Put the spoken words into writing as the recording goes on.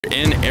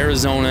In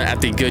Arizona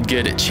at the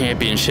Good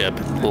Championship,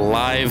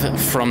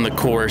 live from the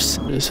course.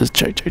 This is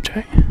check.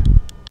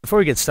 Before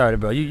we get started,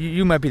 bro,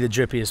 you might be the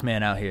drippiest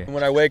man out here.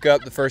 When I wake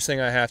up, the first thing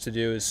I have to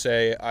do is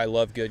say, I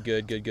love good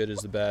is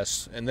the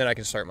best, and then I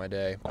can start my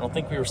day. I don't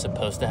think we were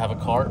supposed to have a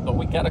cart, but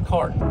we got a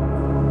cart.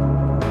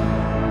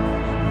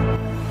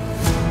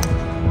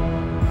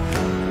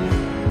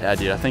 Yeah,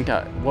 dude, I think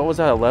what was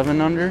that, 11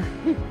 under?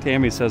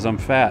 Tammy says I'm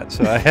fat,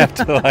 so I have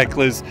to like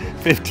lose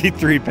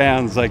 53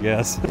 pounds, I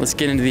guess. Let's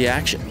get into the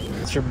action.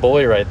 That's your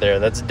boy right there.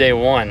 That's day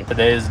one.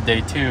 Today is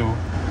day two.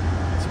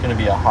 It's gonna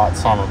be a hot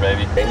summer,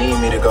 baby. They need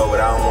me to go, but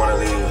I don't want to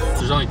leave.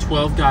 There's only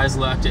 12 guys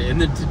left,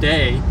 and then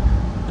today,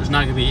 there's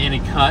not gonna be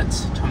any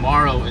cuts.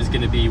 Tomorrow is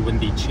gonna be when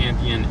the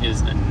champion is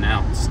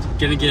announced.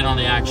 Gonna get on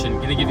the action.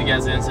 Gonna give you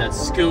guys the inside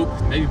scoop.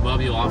 Maybe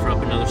Bubbie will offer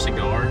up another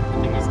cigar.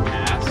 I think it's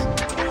gas.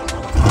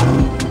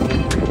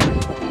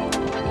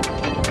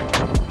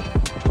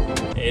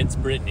 It's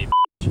Brittany.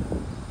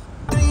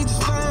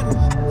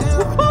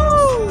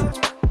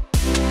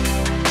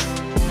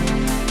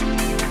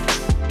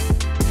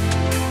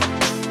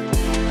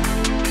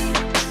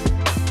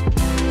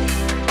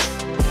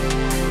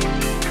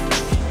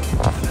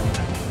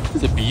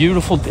 It's a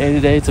beautiful day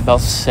today. It's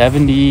about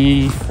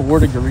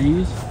 74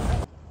 degrees.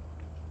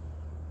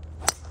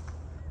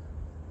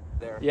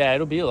 There. Yeah,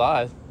 it'll be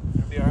alive.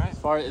 It'll be all right.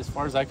 As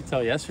far as I could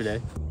tell yesterday.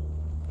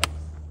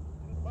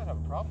 Might have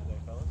a problem today,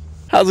 fellas.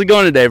 How's it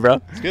going today, bro?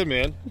 It's good,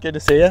 man. Good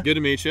to see you. Good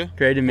to meet you.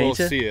 Great to meet you.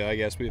 We'll see you, I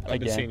guess. I've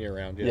been seeing you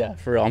around. Yeah,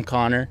 for real. I'm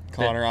Connor.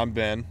 Connor, I'm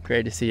Ben.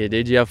 Great to see you,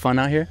 dude. You have fun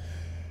out here?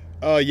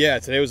 Yeah,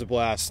 today was a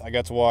blast. I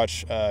got to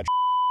watch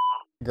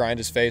grind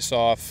his face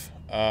off.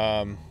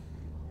 I'm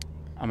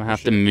gonna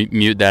have to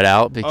mute that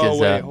out because. Oh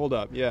wait, hold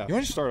up. Yeah. You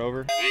want to start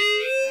over?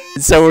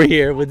 So we're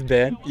here with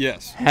Ben.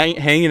 Yes.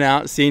 Hanging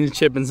out, seeing you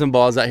chipping some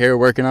balls out here,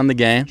 working on the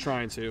game.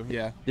 Trying to.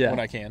 Yeah. Yeah.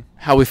 When I can.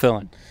 How we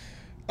feeling?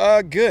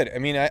 Good. I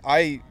mean,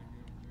 I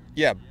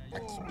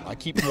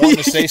keep wanting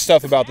to say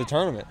stuff about the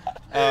tournament.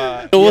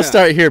 So we'll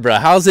start here, bro.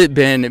 How's it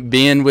been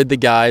being with the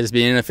guys,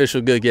 being an official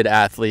good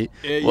athlete?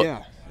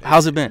 Yeah.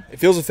 How's it been? It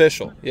feels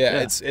official.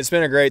 Yeah. It's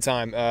been a great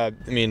time. I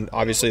mean,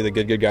 obviously the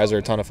good guys are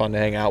a ton of fun to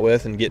hang out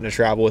with and getting to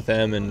travel with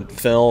them and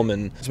film,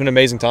 and it's been an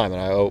amazing time,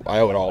 and I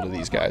owe it all to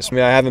these guys. I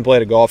mean, I haven't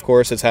played a golf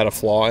course that's had a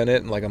flaw in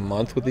it in like a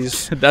month with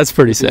these. That's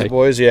pretty sick.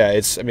 Boys, yeah.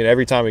 I mean,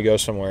 every time we go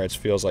somewhere, it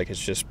feels like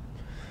it's just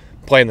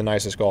playing the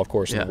nicest golf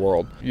course in the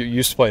world. You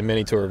used to play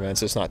mini tour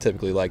events. It's not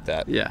typically like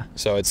that. Yeah.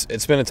 So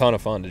it's been a ton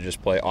of fun to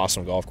just play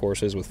awesome golf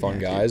courses with fun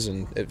guys,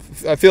 and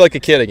I feel like a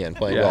kid again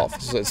playing golf.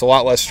 It's a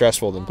lot less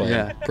stressful than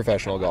playing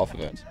professional golf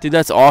events. Dude,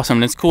 that's awesome.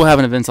 And it's cool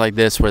having events like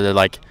this where they're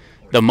like,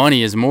 the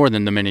money is more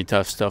than the mini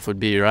tough stuff would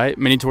be, right?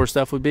 Mini tour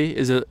stuff would be.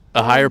 Is it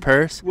a higher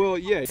purse? Well,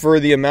 yeah. For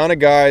the amount of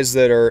guys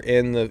that are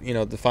in the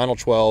the final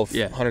 12,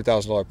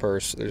 $100,000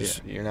 purse,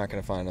 you're not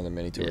going to find another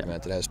mini tour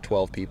event that has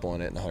 12 people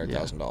in it and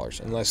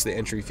 $100,000 unless the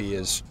entry fee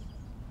is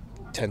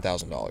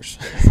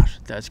 $10,000.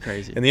 That's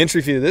crazy. And the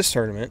entry fee to this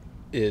tournament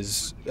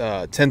is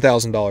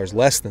 $10,000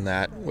 less than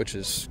that, which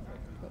is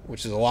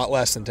a lot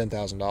less than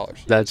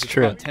 $10,000. That's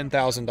true. About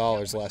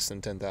 $10,000 less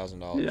than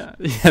 $10,000.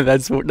 Yeah,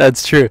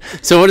 that's true.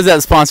 So what does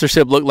that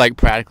sponsorship look like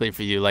practically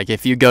for you? Like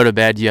if you go to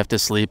bed, you have to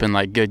sleep in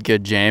like good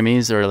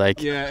jammies, or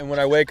like? Yeah, and when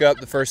I wake up,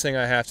 the first thing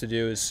I have to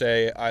do is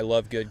say, I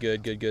love good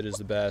is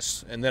the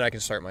best, and then I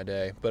can start my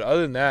day. But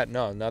other than that,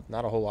 no, not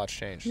a whole lot's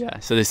changed. Yeah.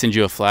 So they send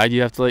you a flag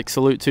you have to like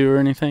salute to or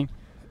anything?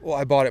 Well,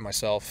 I bought it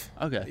myself.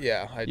 Okay.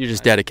 Yeah. You're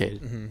just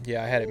dedicated.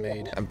 Yeah, I had it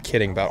made. I'm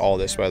kidding about all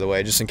this, by the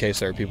way, just in case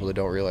there are people that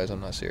don't realize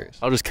I'm not serious.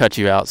 I'll just cut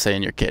you out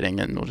saying you're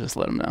kidding, and we'll just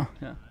let them know.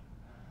 Yeah.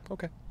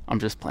 Okay. I'm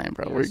just playing,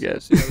 bro. We're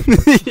good.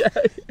 Yeah.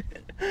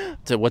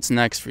 So what's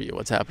next for you?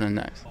 What's happening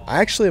next? I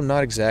actually am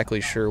not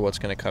exactly sure what's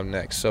going to come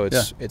next. So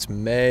it's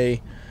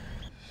May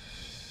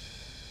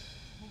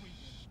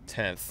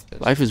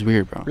 10th. Life is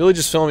weird, bro. Really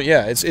just filming.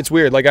 Yeah, it's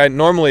weird. Like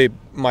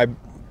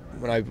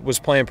when I was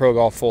playing pro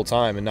golf full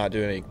time and not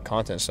doing any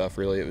content stuff,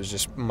 really, it was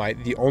just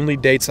the only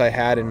dates I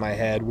had in my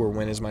head were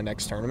when is my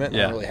next tournament. I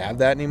don't really have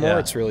that anymore.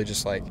 It's really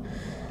just like,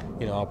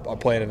 I'll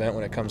play an event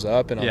when it comes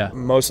up, and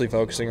I'm mostly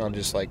focusing on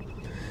just like,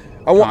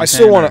 I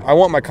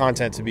want my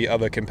content to be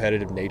of a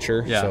competitive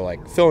nature. So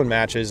like filming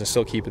matches and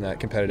still keeping that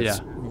competitive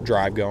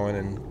drive going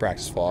and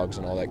practice vlogs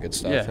and all that good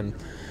stuff. And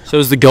so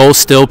is the goal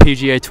still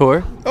PGA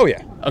Tour? Oh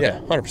yeah. Okay. Yeah,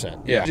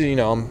 100%. Yeah.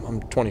 I'm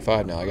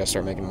 25 now. I got to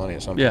start making money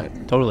at some point.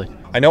 Yeah, totally.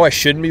 I know I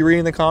shouldn't be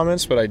reading the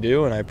comments, but I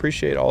do, and I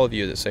appreciate all of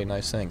you that say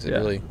nice things. It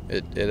really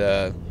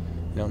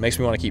makes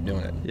me want to keep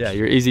doing it. Yeah,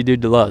 you're an easy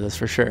dude to love, that's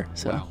for sure.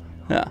 So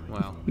yeah.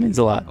 Wow. Means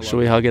a lot. Should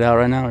we hug it out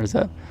right now, or is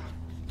that?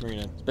 Bring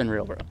it in. It's been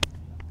real, bro.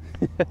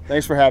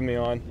 Thanks for having me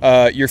on.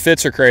 Your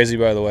fits are crazy,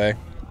 by the way.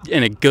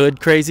 In a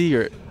good crazy,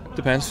 or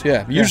depends.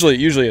 Yeah.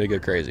 Usually at a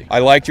good crazy. I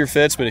liked your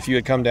fits, but if you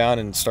had come down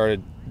and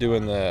started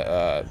doing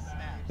the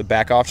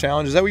back off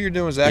challenge, is that what you were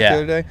doing with Zach the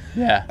other day?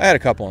 Yeah. I had a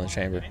couple in the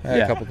chamber. I had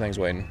a couple things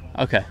waiting.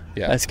 Okay.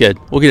 Yeah. That's good.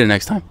 We'll get it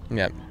next time.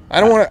 Yeah. I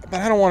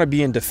don't want to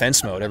be in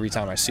defense mode every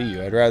time I see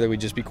you. I'd rather we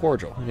just be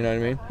cordial. You know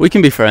what I mean? We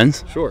can be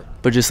friends. Sure.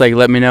 But just like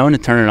let me know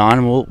and turn it on,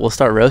 and we'll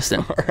start roasting.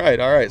 All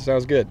right.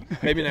 Sounds good.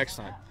 Maybe next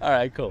time. All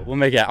right, cool. We'll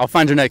make it. I'll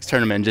find your next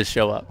tournament and just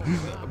show up.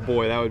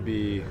 Boy, that'd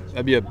be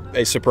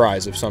a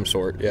surprise of some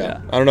sort.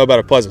 Yeah. I don't know about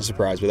a pleasant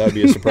surprise, but that would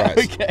be a surprise.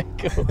 Okay,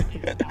 cool.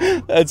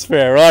 That's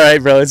fair. All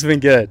right, bro. It's been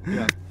good.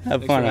 Yeah.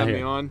 Have Thanks fun for out having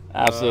here. me on.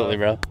 Absolutely,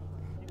 bro.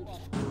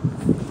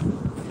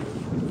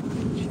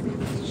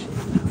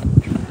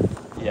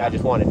 Yeah, I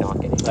just want to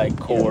knock it. Like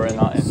core and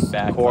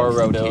back. Core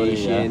flexibility,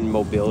 rotation,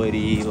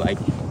 mobility, like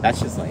that's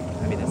just like,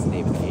 I mean, that's the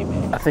name of the game,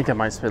 man. I think I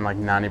might spend like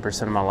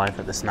 90% of my life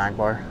at the snack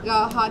bar.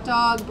 Got a hot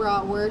dog,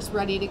 bratwurst,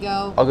 ready to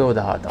go. I'll go with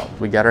the hot dog.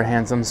 We got our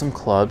hands on some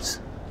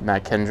clubs.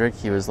 Matt Kendrick,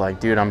 he was like,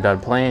 dude, I'm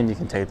done playing. You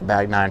can take the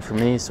bag 9 from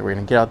me. So we're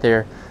going to get out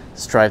there,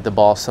 strive the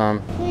ball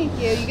some. Thank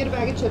you. You get a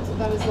bag of chips with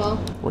that as well.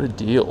 What a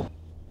deal.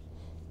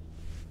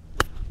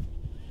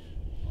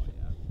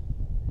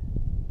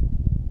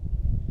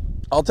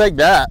 I'll take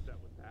that.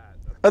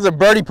 That's a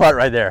birdie putt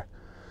right there.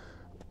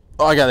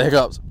 Oh, I got the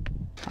hiccups.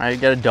 All right,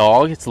 got a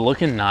dog. It's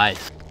looking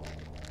nice.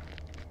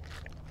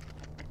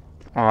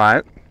 All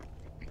right.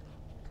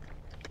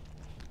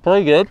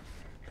 Pretty good.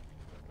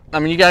 I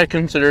mean, you got to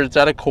consider it's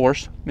at a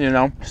course, you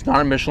know. It's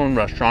not a Michelin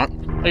restaurant.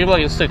 I give it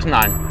like a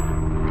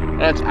 6.9.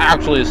 That's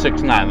actually a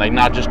 6.9, like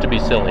not just to be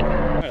silly.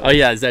 Oh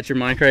yeah, is that your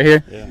mic right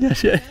here? Yeah.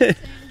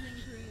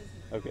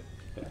 Okay.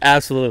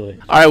 Absolutely.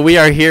 All right, we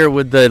are here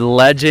with the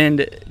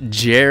legend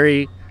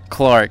Jerry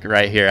Clark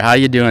right here. How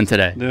you doing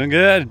today? Doing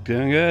good.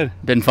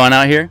 Been fun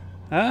out here?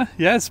 Yeah,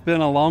 it's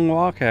been a long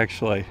walk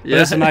actually. But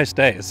Yeah. it's a nice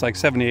day. It's like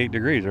 78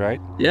 degrees, right?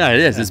 Yeah, it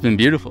is. It's been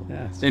beautiful.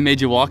 Yeah. They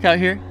made you walk out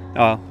here?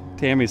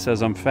 Tammy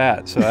says I'm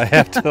fat, so I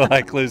have to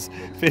like lose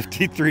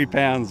 53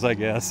 pounds, I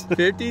guess.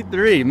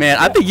 53. Man,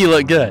 I think you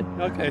look good.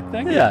 Okay,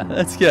 thank you. Yeah,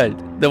 that's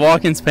good. The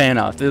walk-in's paying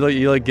off. You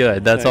look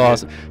good. That's Thank you.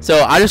 awesome.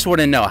 So I just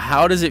want to know,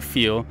 how does it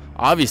feel?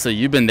 Obviously,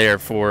 you've been there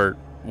for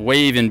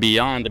way even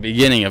beyond the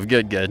beginning of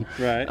Good.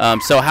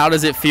 Right. So how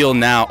does it feel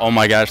now? Oh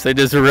my gosh, they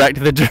just wrecked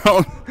the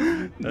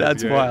drone.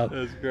 That's great. wild.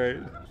 That's great.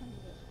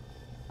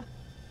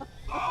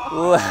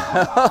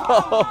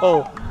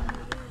 Wow.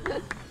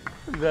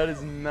 That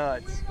is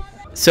nuts.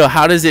 So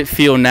how does it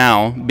feel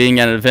now,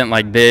 being at an event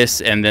like this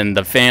and then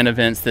the fan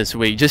events this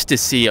week, just to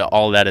see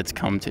all that it's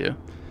come to?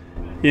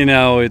 You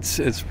know, it's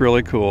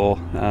really cool.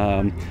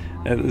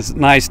 It's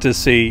nice to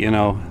see, you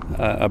know,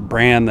 a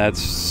brand that's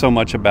so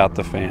much about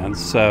the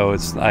fans. So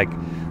it's like,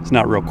 it's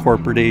not real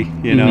corporate-y,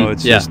 you know.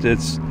 It's just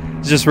it's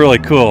just really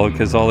cool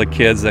because all the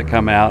kids that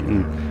come out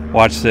and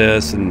watch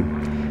this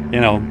and, you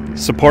know,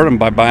 support them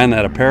by buying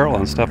that apparel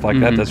and stuff like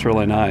that. That's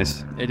really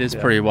nice. It is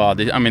pretty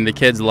wild. I mean, the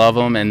kids love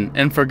them,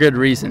 and for good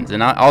reasons.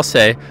 And I'll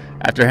say,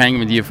 after hanging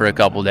with you for a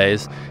couple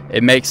days,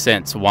 it makes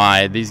sense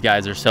why these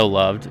guys are so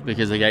loved,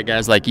 because they got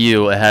guys like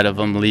you ahead of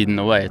them leading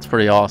the way. It's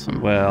pretty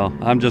awesome. Well,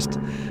 I'm just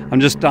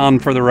on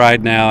for the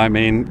ride now. I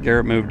mean,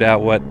 Garret moved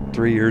out, what,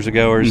 3 years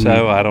ago or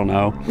so? I don't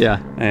know.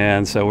 Yeah.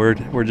 And so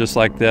we're just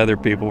like the other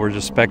people. We're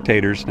just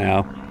spectators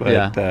now.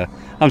 But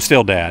I'm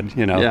still dad,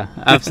 you know. Yeah,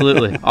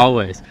 absolutely.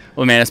 Always.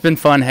 Well, man, it's been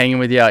fun hanging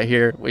with you out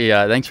here. We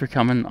thanks for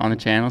coming on the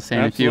channel,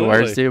 saying a few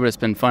words to you, but it's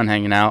been fun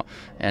hanging out,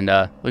 and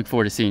look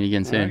forward to seeing you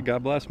again soon. All right,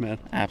 God bless, man.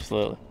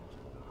 Absolutely.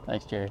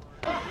 Thanks, Jerry.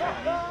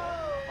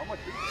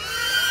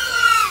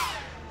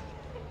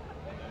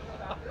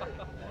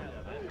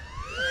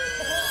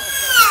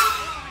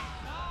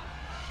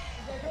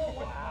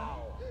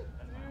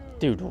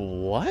 Dude,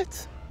 what?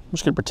 I'm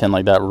just gonna pretend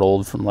like that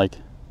rolled from like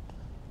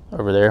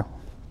over there.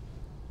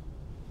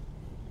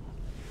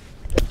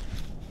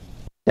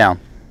 Down.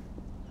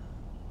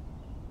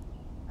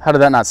 How did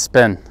that not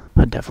spin?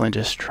 I definitely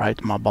just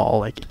striked my ball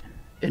like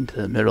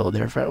into the middle of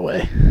their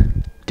fairway.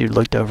 Dude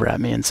looked over at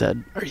me and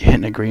said, "Are you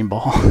hitting a green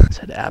ball?" I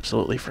said,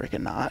 "Absolutely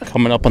freaking not."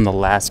 Coming up on the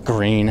last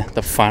green,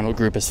 the final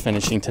group is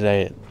finishing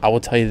today. I will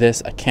tell you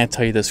this, I can't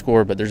tell you the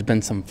score, but there's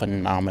been some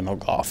phenomenal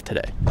golf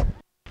today.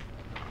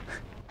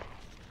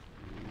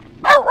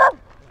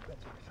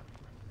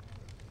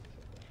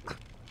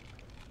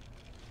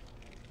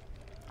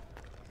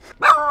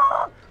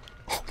 Oh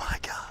my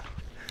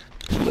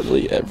God.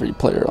 Literally every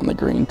player on the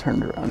green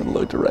turned around and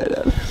looked right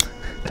at us.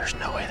 There's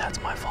no way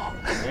that's my fault.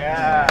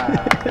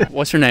 Yeah.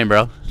 What's your name,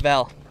 bro?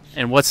 Val.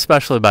 And what's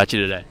special about you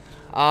today?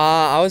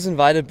 I was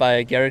invited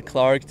by Garret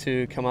Clark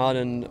to come out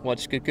and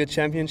watch Good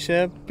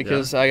Championship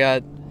because I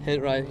got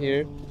hit right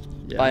here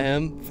by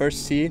him,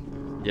 first tee.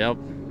 Yep.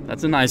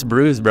 That's a nice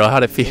bruise, bro.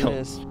 How'd it feel?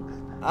 It is.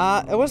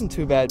 It wasn't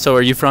too bad. So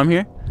are you from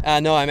here?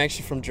 No, I'm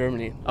actually from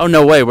Germany. Oh,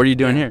 no way. What are you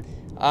doing here?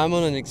 I'm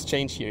on an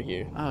exchange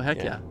here. Oh,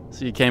 heck yeah.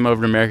 So you came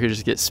over to America just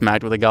to get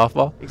smacked with a golf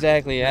ball?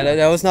 Exactly. Yeah,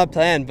 that was not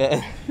planned,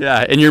 but...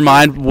 Yeah. In your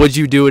mind, would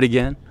you do it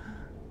again?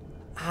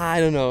 I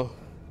don't know.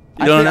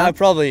 You don't know? I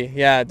probably,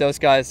 yeah, those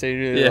guys, they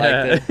really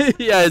liked it.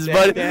 Yeah, his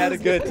buddy. They had a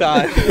good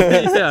time.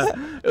 Yeah,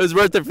 it was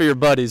worth it for your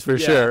buddies for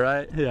sure,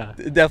 right? Yeah.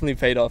 It definitely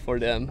paid off for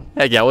them.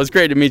 Heck yeah, well, it's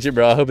great to meet you,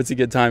 bro. I hope it's a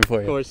good time for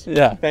you. Of course.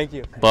 Yeah. Thank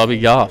you.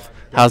 Bubbie Golf.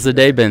 How's the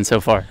day been so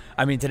far?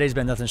 I mean, today's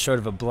been nothing short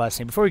of a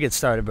blessing. Before we get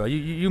started, bro,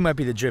 you might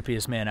be the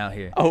drippiest man out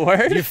here. Oh,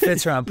 word? Your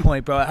fits are on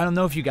point, bro. I don't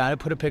know if you got it.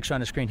 Put a picture on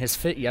the screen. His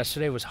fit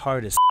yesterday was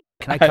hard as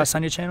Can I cuss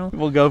on your channel?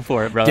 We'll go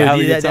for it, bro.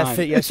 Dude, that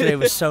fit yesterday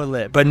was so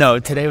lit. But no,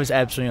 today was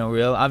absolutely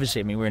unreal.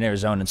 Obviously, I mean, we're in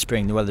Arizona in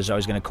spring. The weather's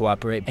always going to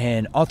cooperate.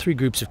 And all three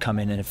groups have come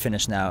in and have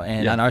finished now.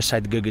 And on our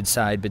side, the good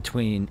side,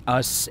 between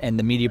us and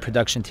the media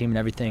production team and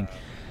everything,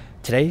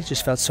 today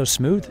just felt so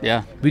smooth.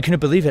 Yeah. We couldn't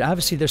believe it.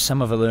 Obviously, there's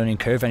some of a learning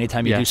curve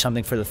anytime you do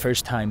something for the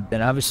first time.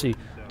 And obviously,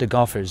 the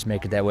golfers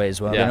make it that way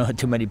as well. They don't hit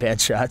too many bad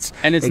shots.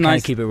 And it's they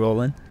nice to keep it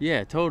rolling.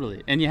 Yeah,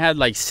 totally. And you had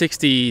like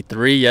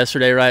 63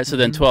 yesterday, right? So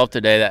then 12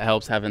 today. That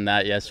helps having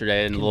that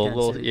yesterday and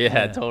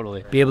yeah,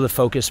 totally. Be able to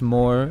focus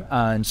more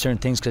on certain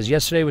things because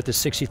yesterday with the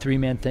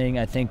 63-man thing,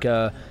 I think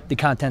the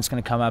content's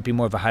going to come out, be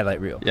more of a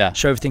highlight reel. Yeah.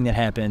 Show everything that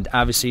happened.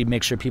 Obviously,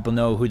 make sure people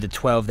know who the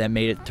 12 that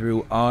made it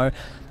through are.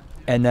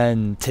 And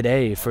then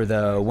today, for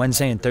the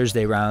Wednesday and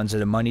Thursday rounds of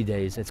the money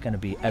days, it's going to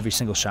be every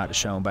single shot is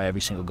shown by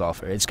every single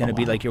golfer. It's going to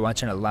be like you're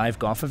watching a live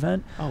golf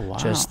event,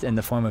 just in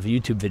the form of a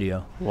YouTube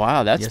video.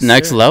 Wow, that's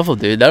next level,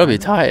 dude. That'll be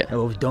tight.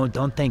 Oh,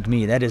 don't thank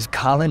me. That is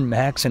Colin,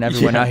 Max, and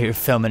everyone out here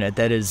filming it.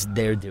 That is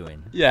their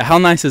doing. Yeah, how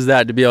nice is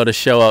that to be able to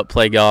show up,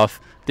 play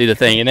golf, do the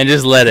thing, and then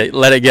just let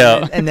it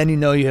go. And then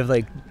you have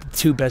like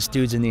two best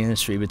dudes in the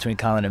industry between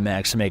Colin and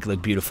Max to make it look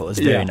beautiful. It's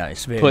very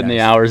nice. Putting the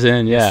hours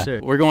in,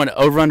 We're going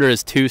over under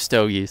is 2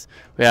 stogies.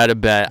 We had a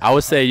bet. I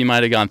would say you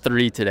might have gone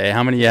 3 today.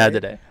 How many you had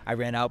today? I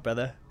ran out,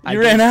 brother. You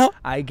ran out?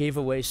 I gave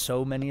away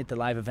so many at the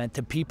live event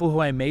to people who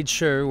I made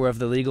sure were of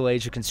the legal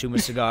age to consume a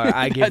cigar.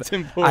 I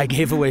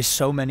gave away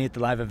so many at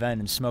the live event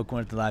and smoked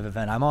one at the live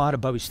event. I'm all out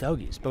of Bubbie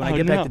stogies. But when I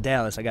get back to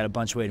Dallas, I got a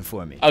bunch waiting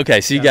for me. Okay,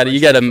 so you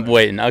got them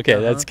waiting.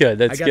 Okay, that's good.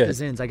 That's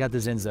good. I got the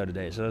zins though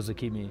today, so those will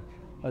keep me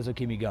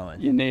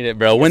going. You need it,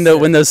 bro. When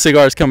those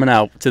cigars coming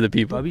out to the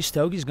people? Bubbie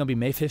Stogie's gonna be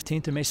May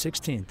 15th or May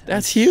 16th.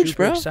 That's huge,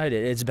 bro. I'm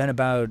excited. It's been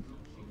about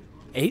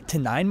 8 to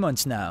 9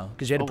 months now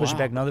because you had to push it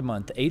back another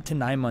month. 8 to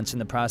 9 months in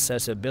the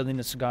process of building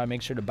the cigar,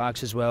 make sure the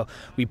box is well.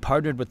 We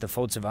partnered with the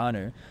Folds of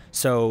Honor,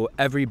 so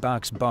every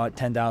box bought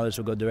 $10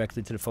 will go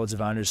directly to the Folds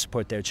of Honor to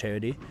support their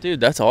charity. Dude,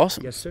 that's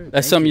awesome. Yes, sir.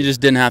 That's something you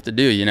just didn't have to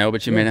do,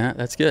 but you made it.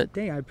 That's good.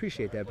 Dang, I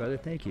appreciate that, brother.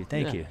 Thank you.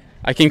 Thank you.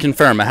 I can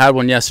confirm. I had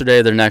one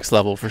yesterday. They're next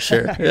level for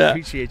sure. I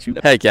appreciate you.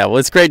 Heck yeah. Well,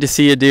 it's great to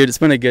see you, dude. It's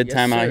been a good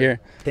time out here.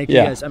 Thank you,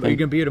 guys. Are you going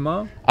to be here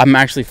tomorrow? I'm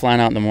actually flying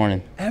out in the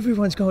morning.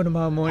 Everyone's going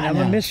tomorrow morning. I'm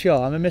going to miss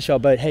y'all.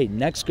 But, hey,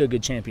 next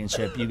Good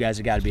Championship, you guys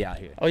have got to be out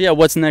here. Oh, yeah.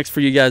 What's next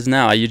for you guys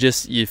now? You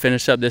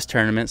finished up this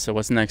tournament, so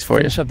what's next for you?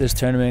 Finish up this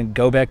tournament,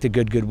 go back to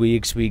Good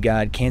Weeks. We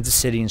got Kansas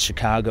City and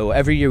Chicago.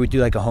 Every year we do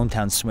like a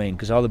hometown swing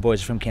because all the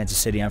boys are from Kansas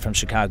City. I'm from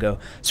Chicago.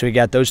 So we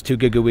got those 2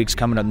 Good Weeks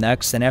coming up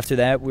next. And after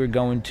that, we're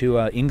going to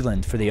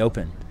England for the Open.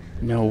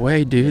 No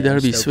way, dude.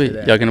 That'll be sweet.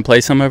 Y'all gonna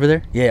play some over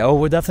there? Yeah. Oh,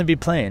 we'll definitely be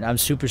playing. I'm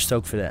super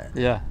stoked for that.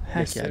 Yeah.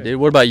 Heck yeah, dude.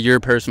 What about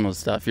your personal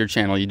stuff? Your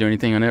channel? You do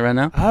anything on it right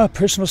now?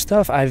 Personal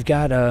stuff. I've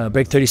got a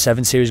Break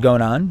 37 series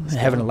going on.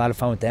 Having a lot of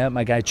fun with that.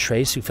 My guy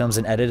Trace, who films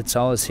and edits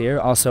all, is here.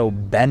 Also,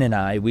 Ben and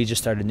I, we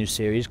just started a new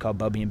series called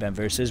Bubbie and Ben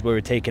Versus, where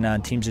we're taking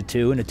on teams of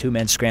 2 in a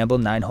 2-man scramble,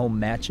 9-hole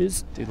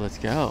matches. Dude, let's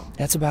go.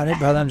 That's about it,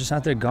 brother. I'm just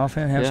out there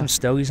golfing, having some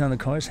stogies on the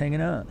course,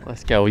 hanging out.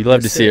 Let's go. We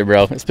love to see it,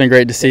 bro. It's been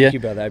great to see you. Thank you,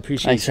 brother. I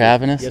appreciate it. Thanks for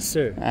having us. Yes,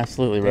 sir.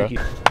 Absolutely, bro.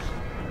 Thank you.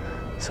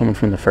 Someone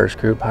from the first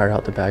group hired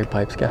out the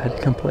bagpipes guy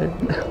to come play.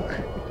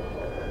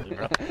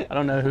 I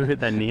don't know who hit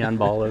that neon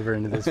ball over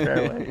into this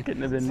fairway. It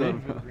couldn't have been me.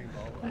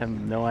 I have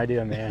no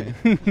idea, man.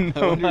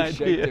 No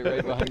idea. It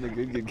right behind the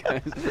good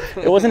guys.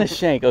 It wasn't a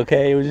shank,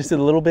 okay? It was just a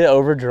little bit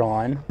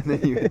overdrawn. And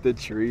then you hit the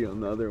tree on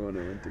the other one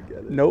and went to get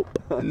it. Nope.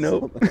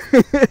 Nope.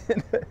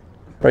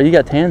 Bro, you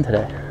got tan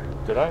today.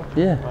 Did I?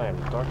 Yeah. I am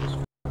dark as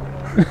I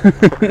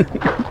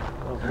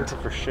was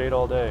looking for shade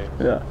all day.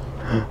 Yeah.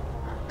 I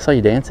saw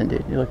you dancing,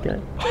 dude. You look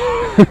good.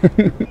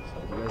 You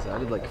guys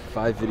added like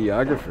 5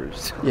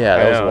 videographers. Yeah,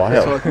 that was wild. I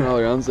was walking all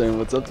around saying,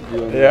 "What's up to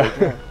you?"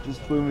 Yeah. Just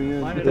flew me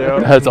in.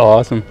 That's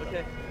awesome.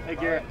 Okay. Hey,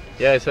 Garrett.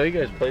 Yeah, I saw you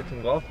guys played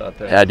some golf out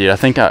there. Yeah, dude. I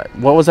think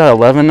what was that?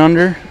 11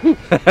 under?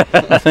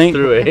 I think.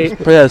 Through 8. Yeah,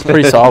 that's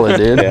pretty solid,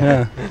 dude.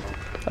 Yeah.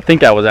 I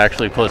think that was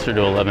actually closer to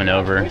 11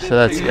 over, so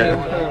that's good.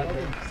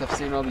 I've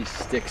seen all these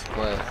sticks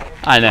play.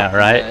 I know,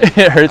 right?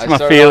 It hurts my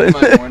feelings. I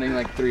started off my morning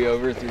like 3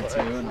 over through 2,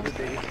 and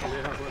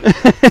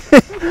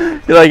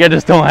you're like, I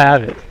just don't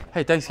have it.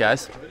 Hey, thanks,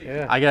 guys.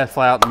 Yeah. I gotta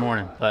fly out in the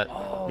morning, but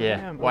yeah,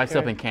 man, wife's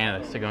up in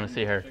Canada, so going to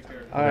see her.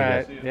 All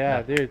right.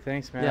 Yeah, dude.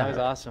 Thanks, man. Yeah. That was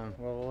awesome.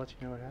 Well, we'll let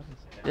you know what happens.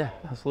 Yeah,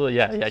 absolutely.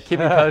 Yeah. Keep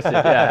me posted.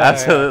 Yeah,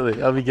 absolutely.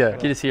 That'll be good.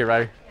 Good to see you,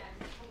 Ryder.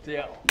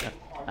 Yeah.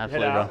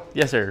 Absolutely, bro.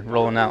 Yes, sir.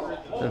 Rolling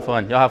out. Been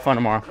fun. Y'all have fun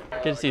tomorrow.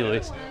 Good to see you,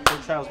 Luis.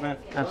 Good trials, man.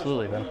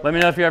 Absolutely, man. Let me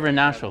know if you're ever in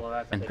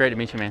Nashville. And great to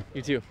meet you, man.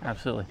 You too.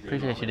 Absolutely.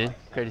 Appreciate you, dude.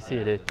 Great to see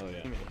you, dude.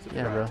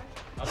 Yeah, bro.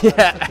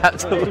 Yeah,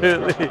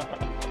 absolutely.